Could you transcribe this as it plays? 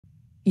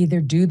Either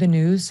do the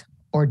news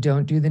or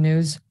don't do the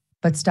news,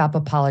 but stop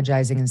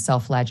apologizing and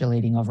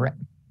self-flagellating over it.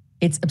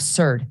 It's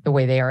absurd the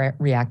way they are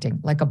reacting,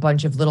 like a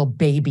bunch of little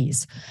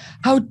babies.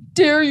 How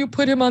dare you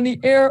put him on the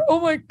air? Oh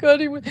my God,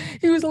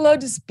 he was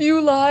allowed to spew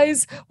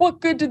lies.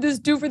 What good did this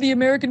do for the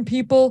American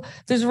people?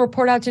 There's a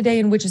report out today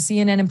in which a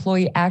CNN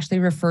employee actually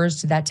refers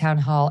to that town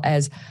hall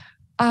as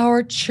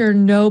our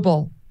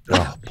Chernobyl.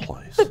 Oh,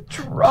 please. The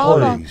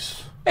drama.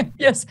 Please.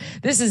 Yes,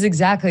 this is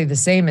exactly the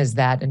same as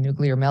that, a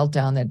nuclear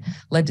meltdown that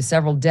led to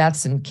several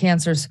deaths and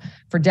cancers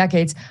for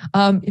decades.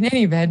 In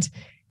any event,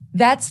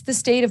 that's the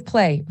state of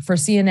play for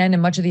CNN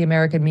and much of the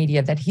American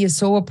media, that he is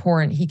so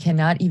abhorrent he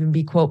cannot even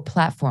be, quote,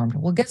 platformed.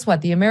 Well, guess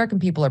what? The American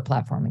people are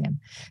platforming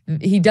him.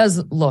 He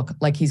does look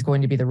like he's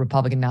going to be the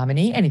Republican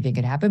nominee. Anything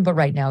could happen, but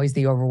right now he's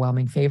the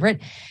overwhelming favorite.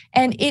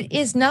 And it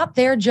is not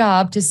their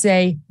job to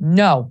say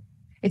no.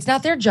 It's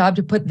not their job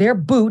to put their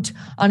boot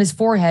on his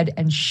forehead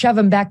and shove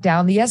him back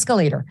down the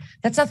escalator.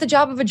 That's not the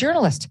job of a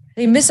journalist.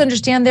 They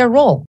misunderstand their role.